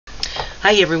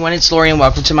Hi everyone, it's Lori and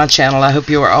welcome to my channel. I hope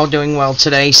you are all doing well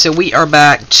today. So we are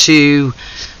back to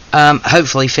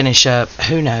hopefully finish up,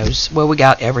 who knows, well, we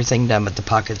got everything done but the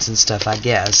pockets and stuff, I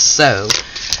guess. So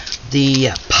the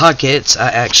pockets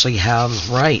I actually have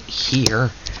right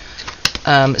here. So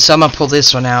I'm going to pull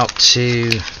this one out to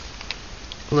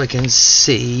look and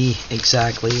see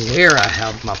exactly where I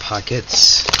have my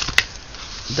pockets.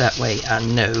 That way I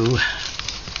know.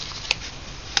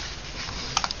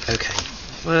 Okay.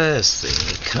 Let's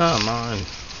see. Come on.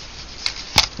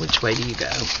 Which way do you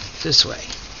go? This way.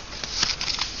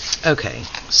 Okay.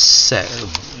 So,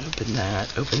 open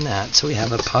that. So we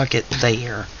have a pocket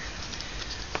there.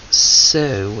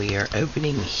 So we are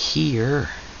opening here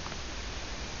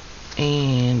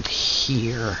and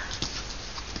here.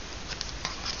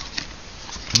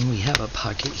 And we have a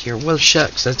pocket here. Well,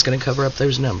 shucks, that's going to cover up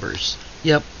those numbers.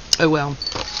 Yep. Oh well.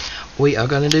 We are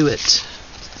going to do it.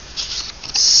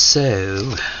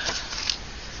 So,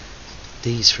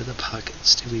 these for the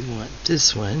pockets. Do we want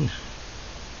this one?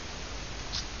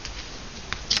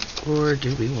 Or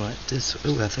do we want this?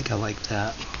 Oh, I think I like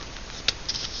that.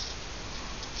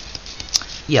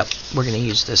 Yep, we're going to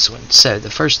use this one. So,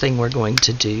 the first thing we're going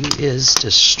to do is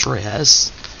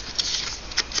distress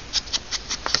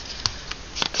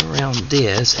around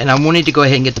this. And I wanted to go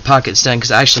ahead and get the pockets done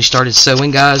because I actually started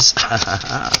sewing, guys.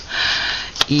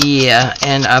 Yeah,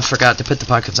 and I forgot to put the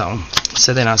pockets on,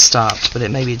 so then I stopped, but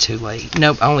it may be too late.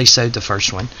 Nope, I only sewed the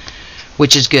first one,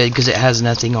 which is good because it has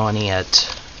nothing on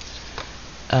it,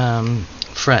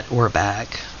 front or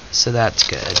back, so that's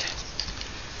good.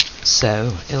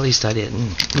 So at least I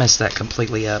didn't mess that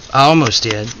completely up. I almost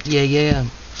did. Yeah,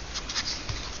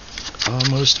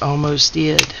 almost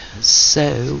did.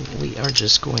 So we are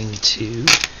just going to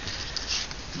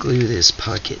glue this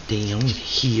pocket down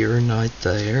here, not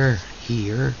there.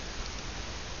 Here.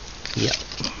 Yep.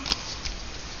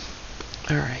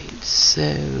 Alright, so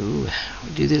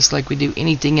we do this like we do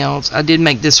anything else. I did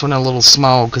make this one a little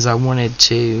small because I wanted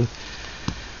to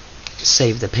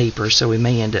save the paper, so we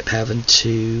may end up having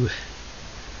to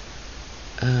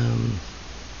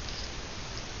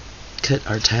cut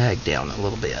our tag down a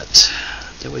little bit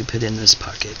that we put in this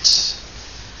pocket.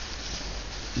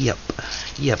 Yep.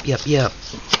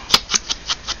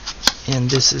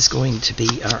 And this is going to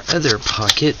be our other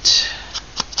pocket.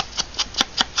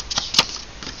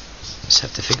 Just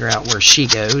have to figure out where she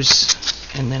goes.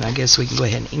 And then I guess we can go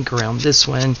ahead and ink around this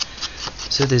one.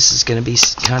 So this is going to be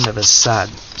kind of a side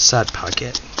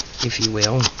pocket, if you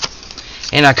will.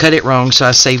 And I cut it wrong, so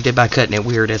I saved it by cutting it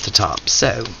weird at the top.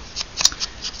 So,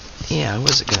 yeah, I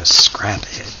wasn't going to scrap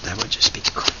it. That would just be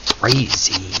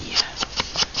crazy.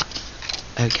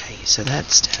 Okay, so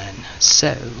that's done.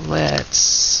 So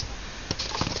let's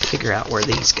figure out where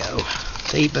these go.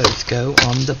 They both go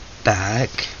on the back.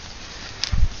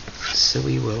 So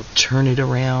we will turn it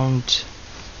around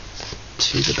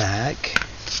to the back.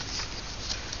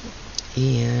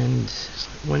 And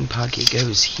one pocket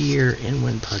goes here and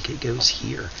one pocket goes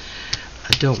here.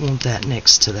 I don't want that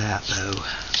next to that though.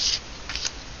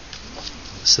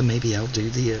 So maybe I'll do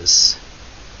this.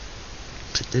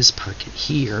 Put this pocket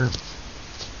here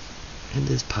and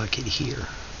this pocket here.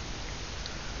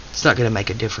 It's not going to make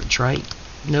a difference, right?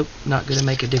 Nope, not going to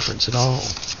make a difference at all.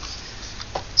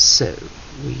 So,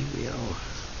 we will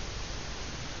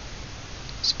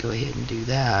just go ahead and do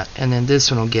that. And then this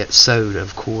one will get sewed,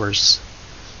 of course,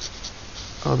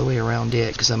 all the way around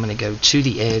it, because I'm going to go to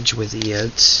the edge with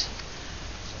it.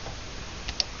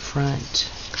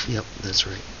 Front. Yep, that's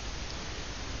right.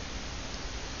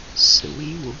 So,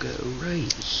 we will go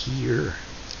right here.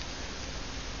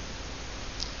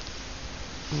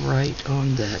 Right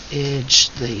on that edge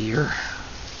there.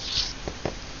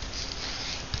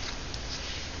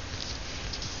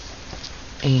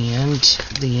 And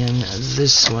then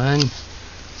this one.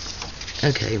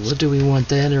 Okay, well, do we want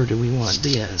that or do we want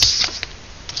this?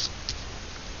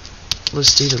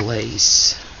 Let's do the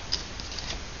lace.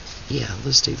 Yeah,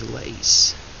 let's do the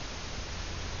lace.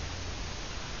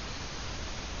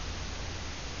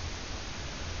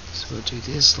 So we'll do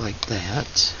this like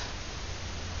that.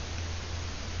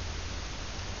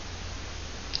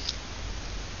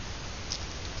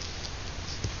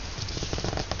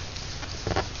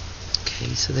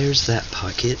 So there's that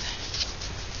pocket.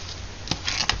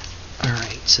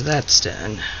 Alright, so that's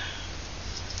done.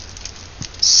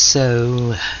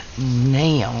 So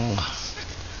now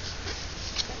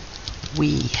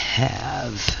we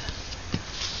have,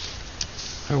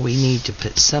 or we need to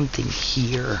put something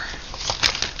here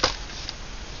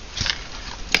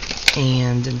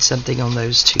and then something on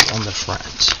those two on the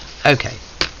front. Okay,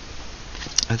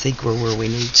 I think we're where we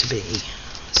need to be.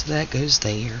 So that goes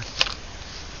there.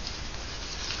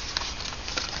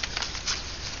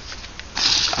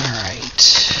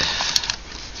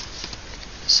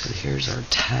 Here's our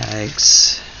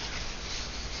tags.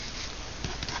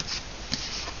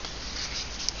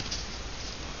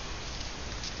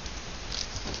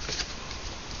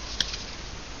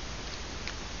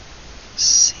 Let's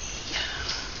see.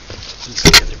 What's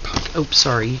the other pocket? Oh,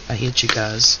 sorry, I hit you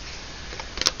guys.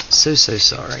 So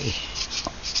sorry.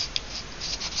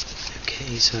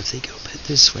 Okay, so I think I'll put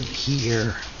this one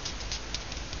here.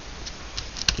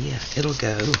 Yeah, it'll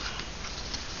go.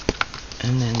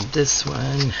 And then this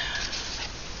one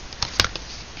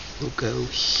will go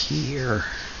here.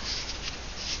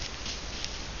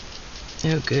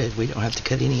 Oh good, we don't have to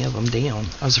cut any of them down.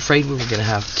 I was afraid we were going to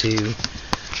have to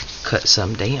cut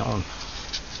some down.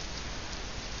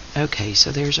 Okay,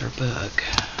 so there's our book.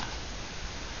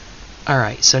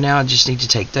 Alright, so now I just need to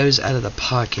take those out of the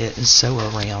pocket and sew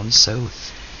around so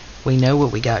we know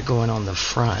what we got going on the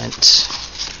front.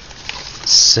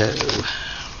 So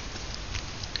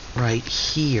right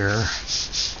here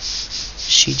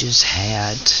she just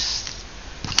had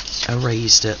a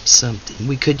raised up something.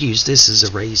 We could use this as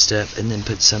a raised up and then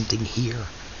put something here.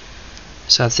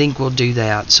 So I think we'll do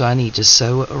that. So I need to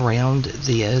sew around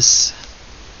this.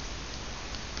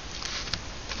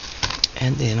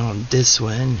 And then on this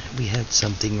one we had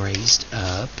something raised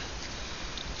up.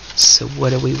 So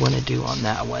what do we want to do on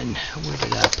that one?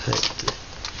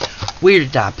 Where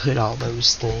did I put all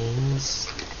those things?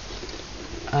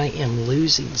 I am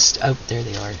losing stuff. Oh, there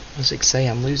they are. I was like, say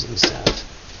I'm losing stuff.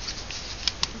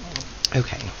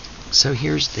 Okay, so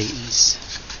here's these.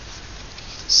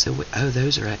 So oh,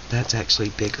 those are, that's actually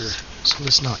bigger. So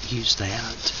let's not use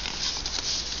that.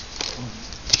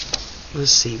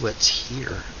 Let's see what's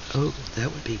here. Oh,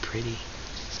 that would be pretty,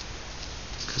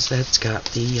 because that's got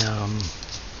the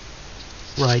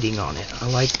writing on it. I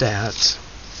like that.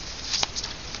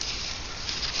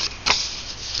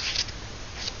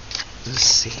 Let's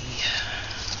see.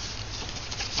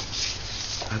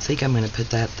 I think I'm going to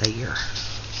put that there.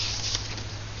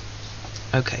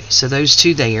 Okay, so those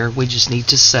two there, we just need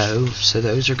to sew. So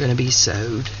those are going to be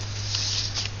sewed.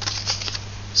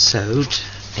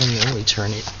 And then we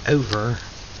turn it over.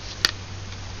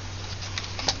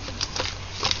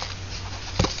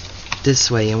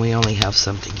 This way, and we only have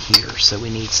something here, so we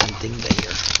need something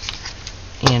there.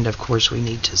 And of course we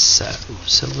need to sew.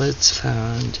 So let's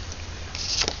find,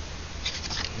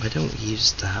 I don't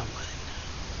use that one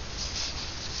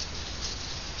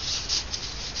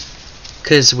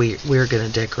because we're going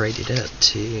to decorate it up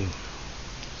too.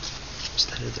 Where's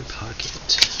that other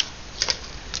pocket?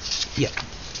 Yeah.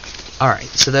 Alright,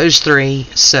 so those three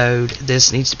sewed.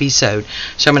 This needs to be sewed.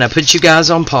 So I'm going to put you guys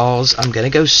on pause. I'm going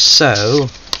to go sew.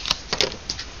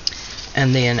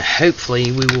 And then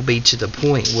hopefully we will be to the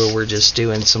point where we're just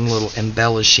doing some little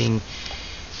embellishing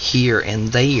here and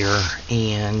there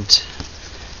and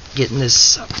getting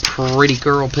this pretty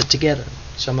girl put together.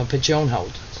 So I'm going to put you on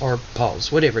hold or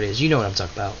pause, whatever it is. You know what I'm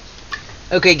talking about.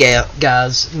 Okay,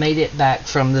 guys, made it back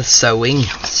from the sewing.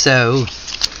 So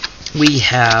we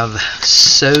have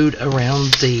sewed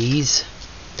around these.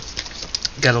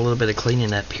 Got a little bit of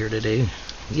cleaning up here to do.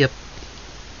 Yep.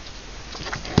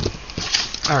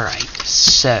 Alright,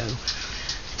 so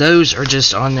those are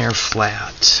just on there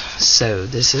flat. So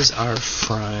this is our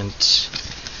front.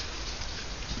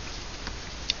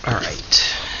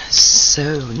 Alright,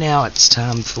 so now it's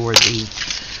time for the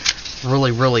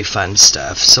really fun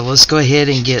stuff. So let's go ahead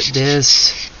and get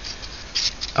this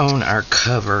on our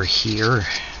cover here.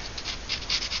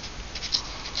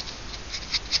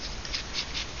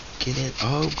 Get it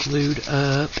all glued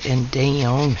up and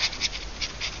down.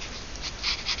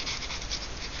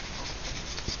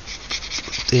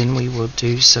 Then we will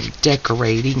do some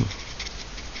decorating.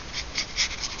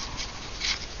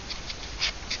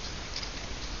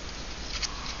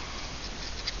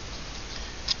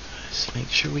 Let's make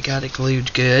sure we got it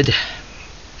glued good.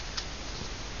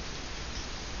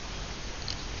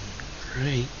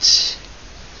 Right.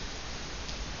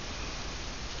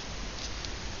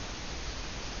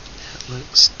 That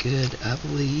looks good, I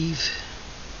believe.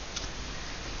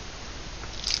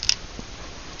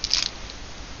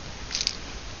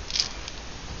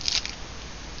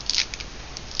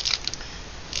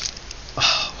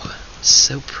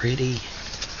 So pretty.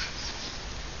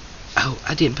 Oh,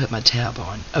 I didn't put my tab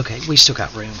on. Okay, we still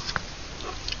got room.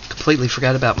 Completely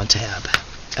forgot about my tab.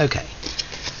 Okay.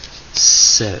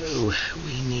 So,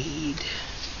 we need...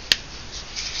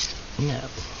 No.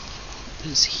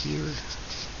 This here.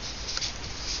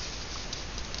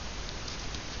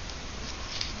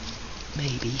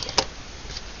 Maybe.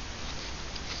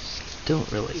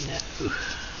 Don't really know.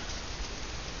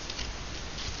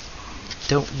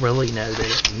 Don't really know that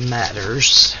it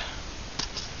matters.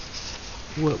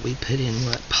 what we put in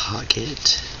what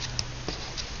pocket.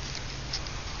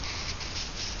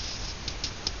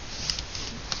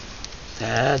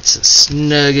 That's as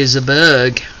snug as a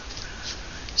bug.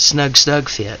 Snug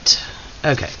fit.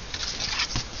 Okay.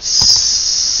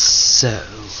 So,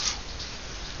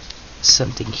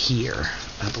 something here,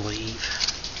 I believe.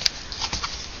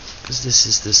 Because this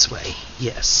is this way.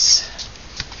 Yes.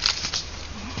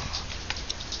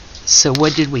 So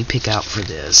what did we pick out for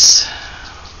this?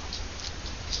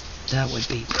 That would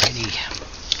be pretty.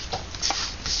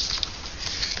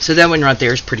 So that one right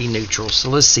there is pretty neutral. So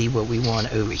let's see what we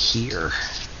want over here.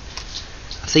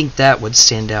 I think that would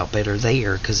stand out better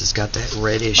there because it's got that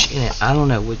reddish in it. I don't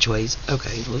know which ways.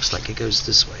 Okay, it looks like it goes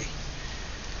this way.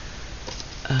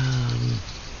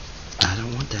 I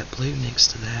don't want that blue next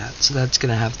to that. So that's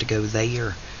going to have to go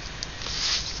there.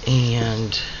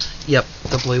 And, yep,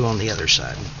 the blue on the other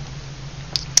side.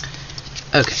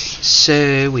 Okay,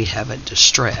 so we have it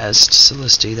distressed. So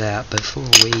let's do that before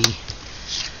we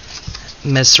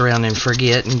mess around and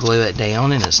forget and glue it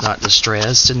down and it's not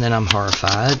distressed and then I'm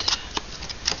horrified.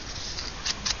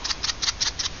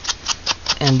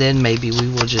 And then maybe we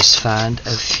will just find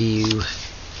a few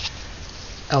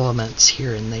elements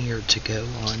here and there to go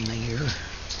on there.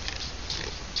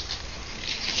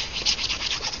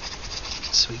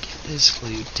 So we get this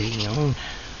glued down.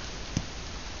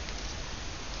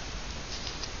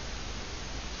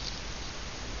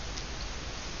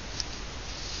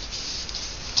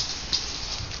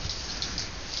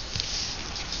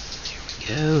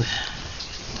 Go.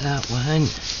 That one.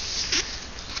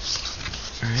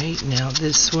 Alright, now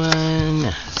this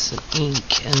one, some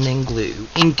ink and then glue.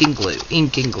 Ink and glue,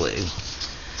 ink and glue.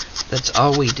 That's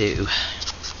all we do.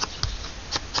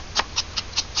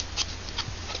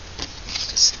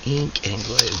 Just ink and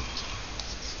glue.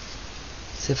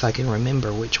 See if I can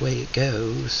remember which way it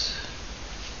goes.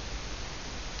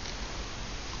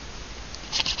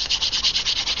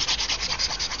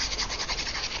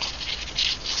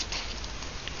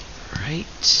 Right.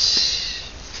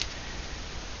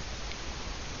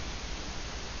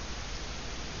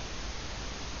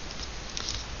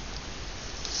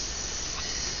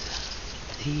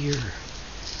 Here.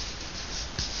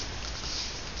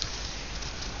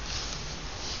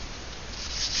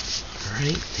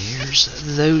 Right, there's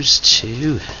those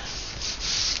two.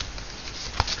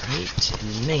 Right,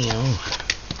 and now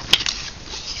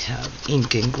we have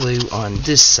ink and glue on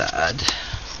this side.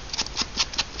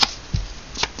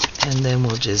 And then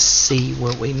we'll just see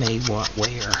what we may want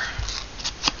where.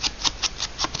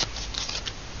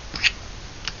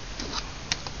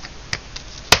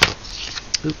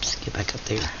 Oops, get back up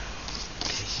there. Okay,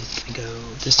 he's gonna go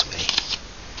this way.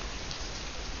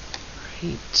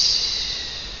 Right.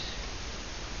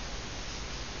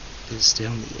 This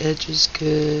down the edge is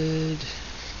good.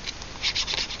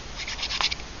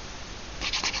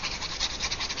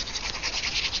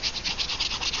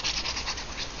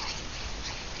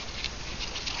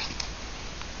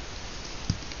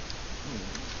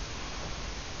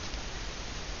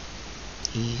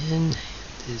 And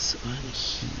this one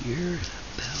here,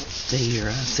 about there,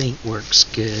 I think works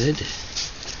good.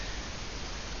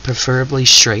 Preferably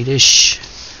straightisher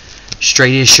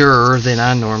than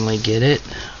I normally get it.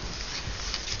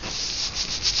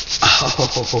 Oh,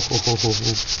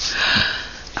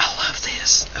 I love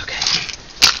this. Okay,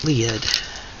 lid.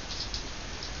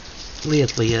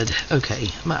 Okay,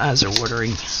 my eyes are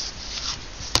watering.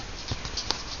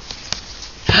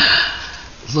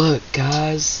 Look,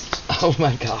 guys. Oh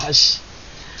my gosh.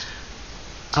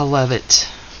 I love it.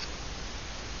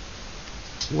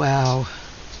 Wow.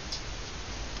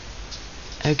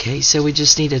 Okay, so we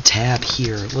just need a tab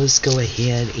here. Let's go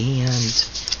ahead and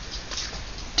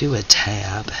do a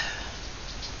tab.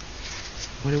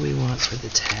 What do we want for the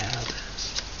tab?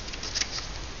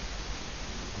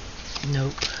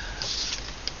 Nope.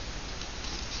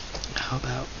 How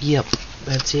about, yep,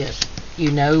 that's it.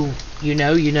 You know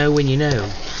when you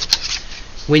know.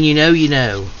 When you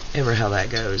know, ever how that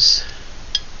goes.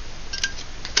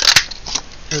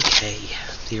 Okay,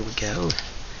 there we go.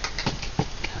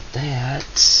 Got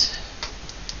that.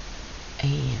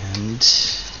 And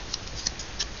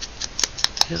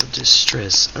it'll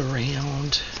distress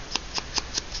around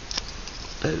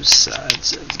both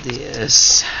sides of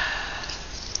this.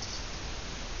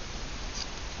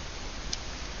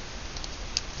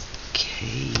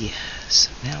 Okay, so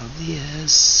now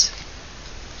this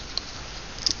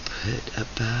put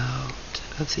about,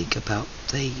 I think about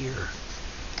there.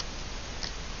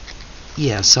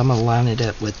 Yeah, so I'm going to line it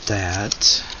up with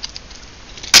that.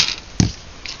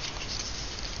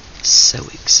 So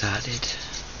excited.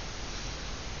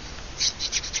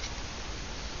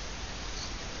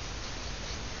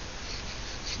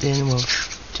 Then we'll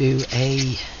do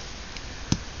a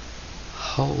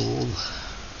hole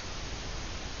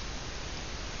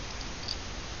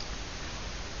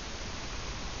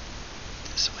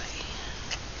this way.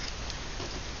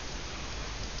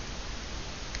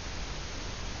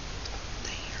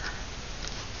 There.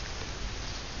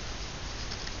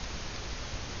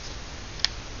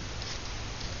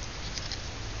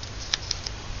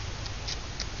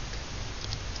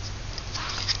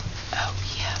 Oh,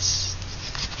 yes.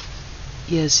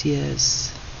 Yes, yes.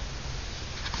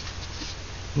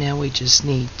 Now we just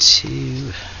need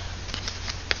to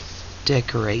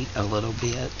decorate a little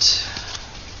bit.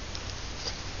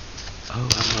 Oh,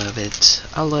 I love it.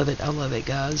 I love it. I love it,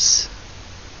 guys.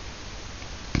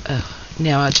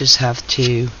 Now I just have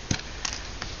to,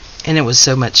 and it was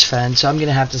so much fun, so I'm going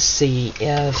to have to see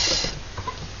if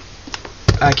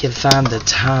I can find the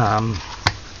time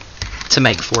to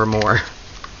make 4 more,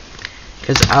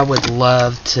 because I would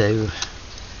love to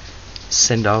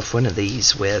send off one of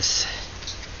these with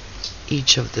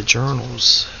each of the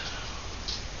journals.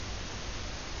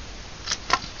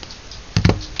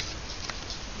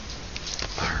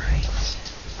 Alright,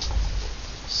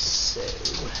 so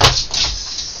let's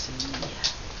see.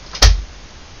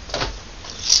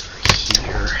 It's right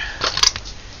here.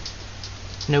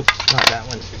 Nope, not that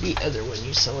one. The other one,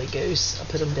 you silly goose. I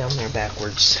put them down there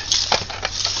backwards.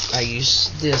 I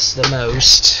use this the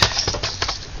most.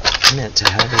 I meant to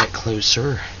have it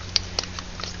closer.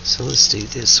 So let's do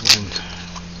this one.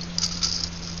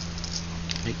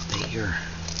 Right there.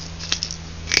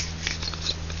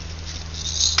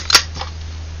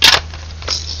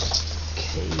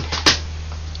 Okay.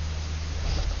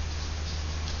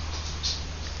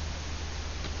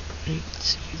 Right,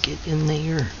 so you get in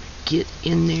there. Get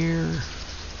in there.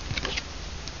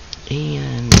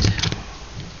 And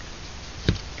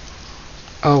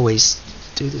always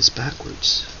do this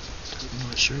backwards. I'm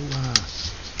not sure why.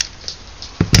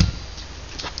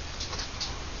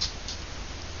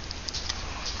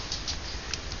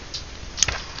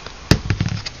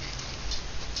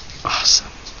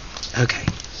 Awesome. Okay.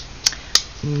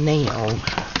 Now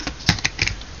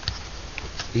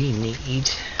we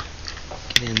need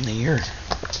get in there.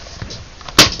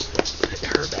 Put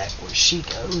her back where she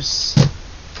goes.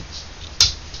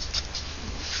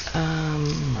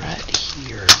 Right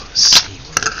here. Let's see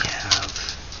what we have.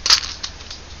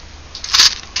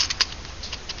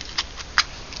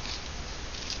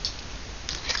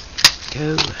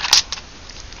 Go.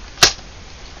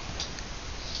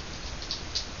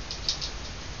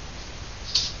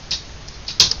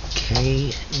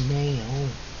 Okay,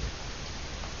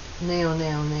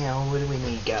 now, what do we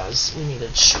need, guys? We need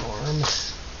a charm.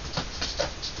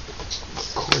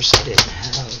 Of course, I didn't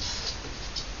have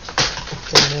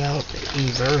that out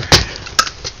either.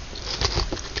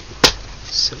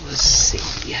 So let's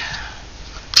see.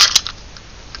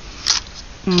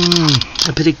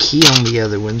 I put a key on the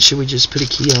other one. Should we just put a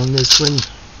key on this one?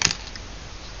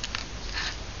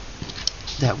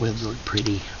 That would look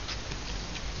pretty.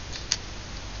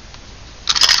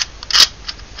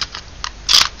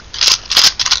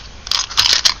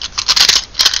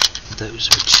 Those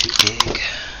are too big.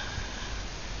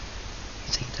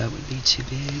 You think that would be too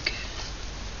big?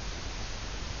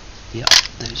 Yep,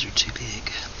 those are too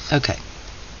big. Okay.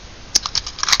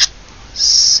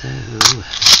 So,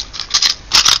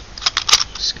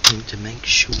 just going to make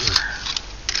sure.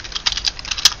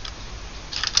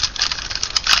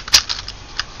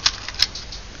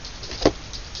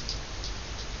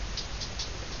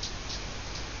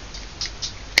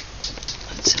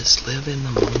 Let's just live in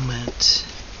the moment.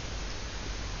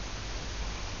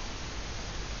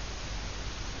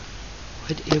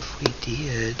 What if we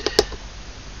did,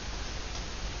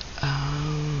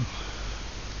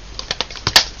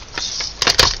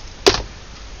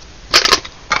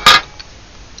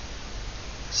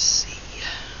 let's see,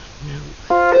 no,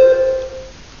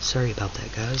 sorry about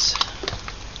that, guys,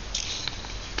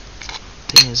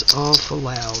 thing is awful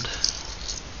loud.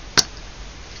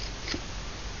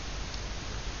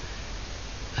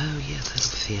 Oh yeah, that'll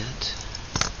fit.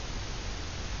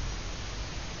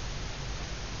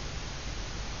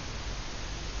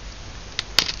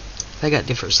 I got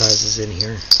different sizes in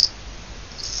here. I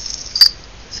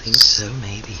think so,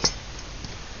 maybe.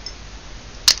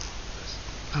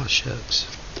 Oh, shucks.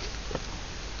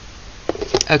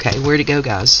 Okay, where'd it go,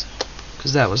 guys?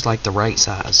 Because that was like the right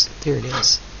size. There it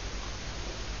is.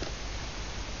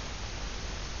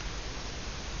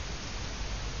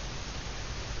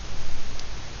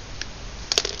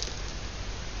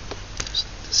 Those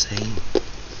look the same.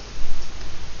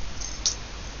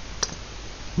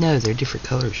 No, they're different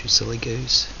colors, you silly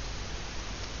goose.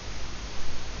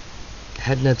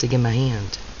 had nothing in my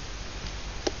hand.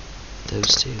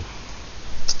 Those two.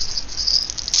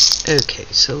 Okay,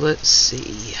 so let's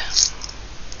see.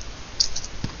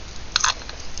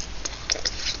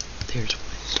 There's one.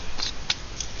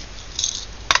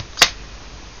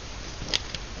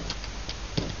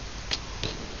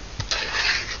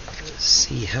 Let's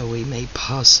see how we may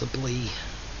possibly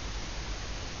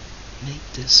make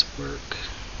this work.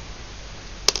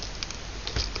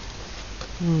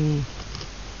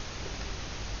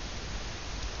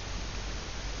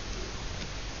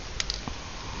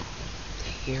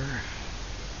 Here.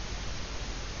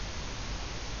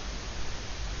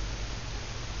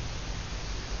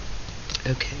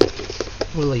 Okay,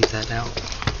 we'll leave that out.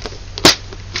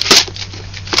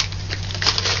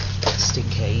 Just in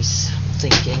case. I'm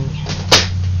thinking.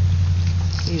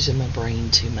 Using my brain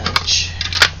too much.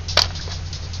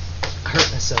 I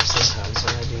hurt myself sometimes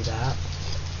when I do that.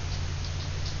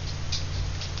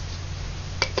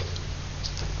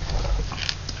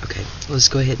 Okay, let's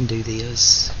go ahead and do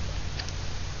this.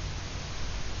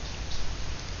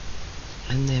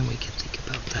 And then we can think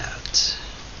about that.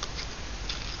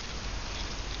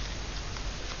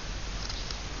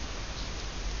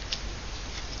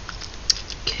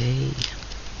 Okay.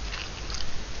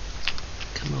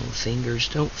 Come on, fingers,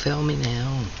 don't fail me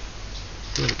now.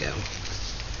 Here we go.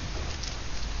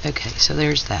 Okay, so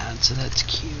there's that. So that's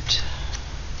cute.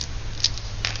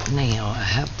 Now I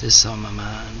have this on my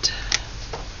mind.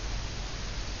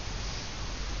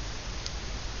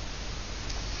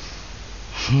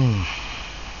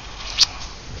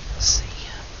 Let's see.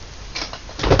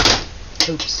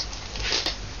 Oops.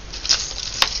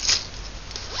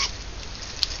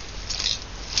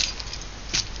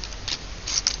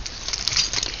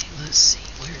 Okay, let's see.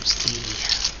 Where's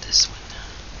this one?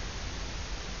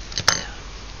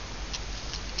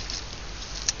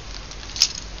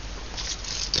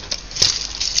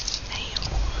 Now,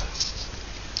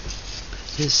 put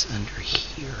this under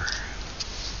here.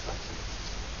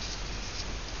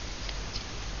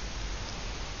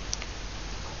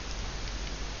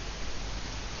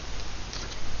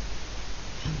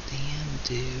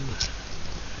 Do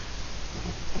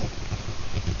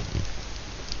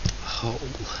a hole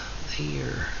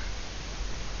there,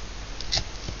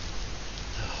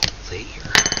 a hole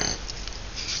there.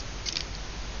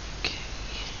 Okay,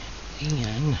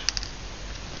 and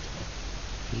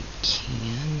we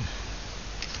can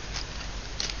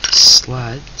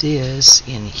slide this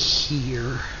in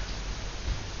here,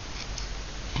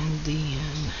 and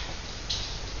then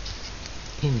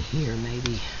in here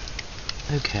maybe.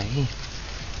 Okay.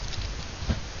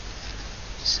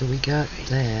 So we got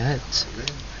that.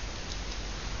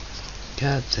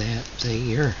 Got that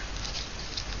there.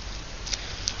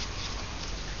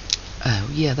 Oh,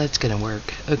 yeah, that's gonna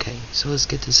work. Okay, so let's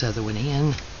get this other one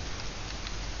in.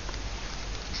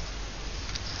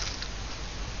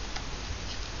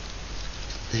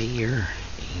 There.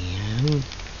 And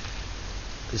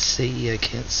let's see, I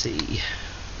can't see.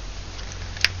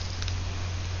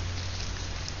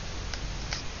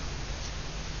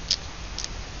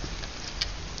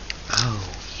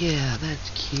 Yeah, that's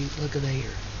cute. Look at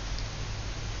there.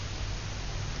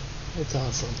 That's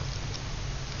awesome.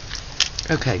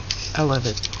 Okay, I love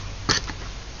it.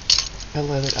 I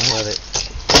love it. I love it.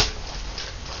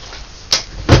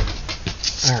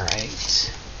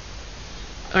 Alright.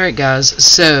 Alright, guys.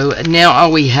 So, now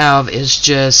all we have is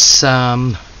just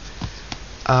some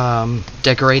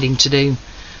decorating to do.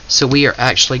 So, we are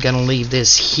actually going to leave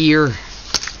this here.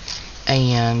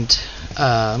 And,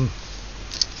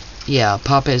 yeah,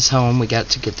 Papa is home. We got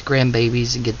to get the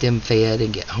grandbabies and get them fed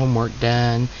and get homework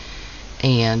done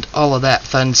and all of that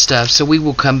fun stuff. So we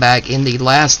will come back in the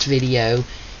last video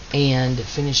and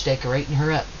finish decorating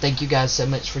her up. Thank you guys so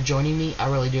much for joining me. I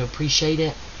really do appreciate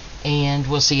it. And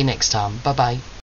we'll see you next time. Bye-bye.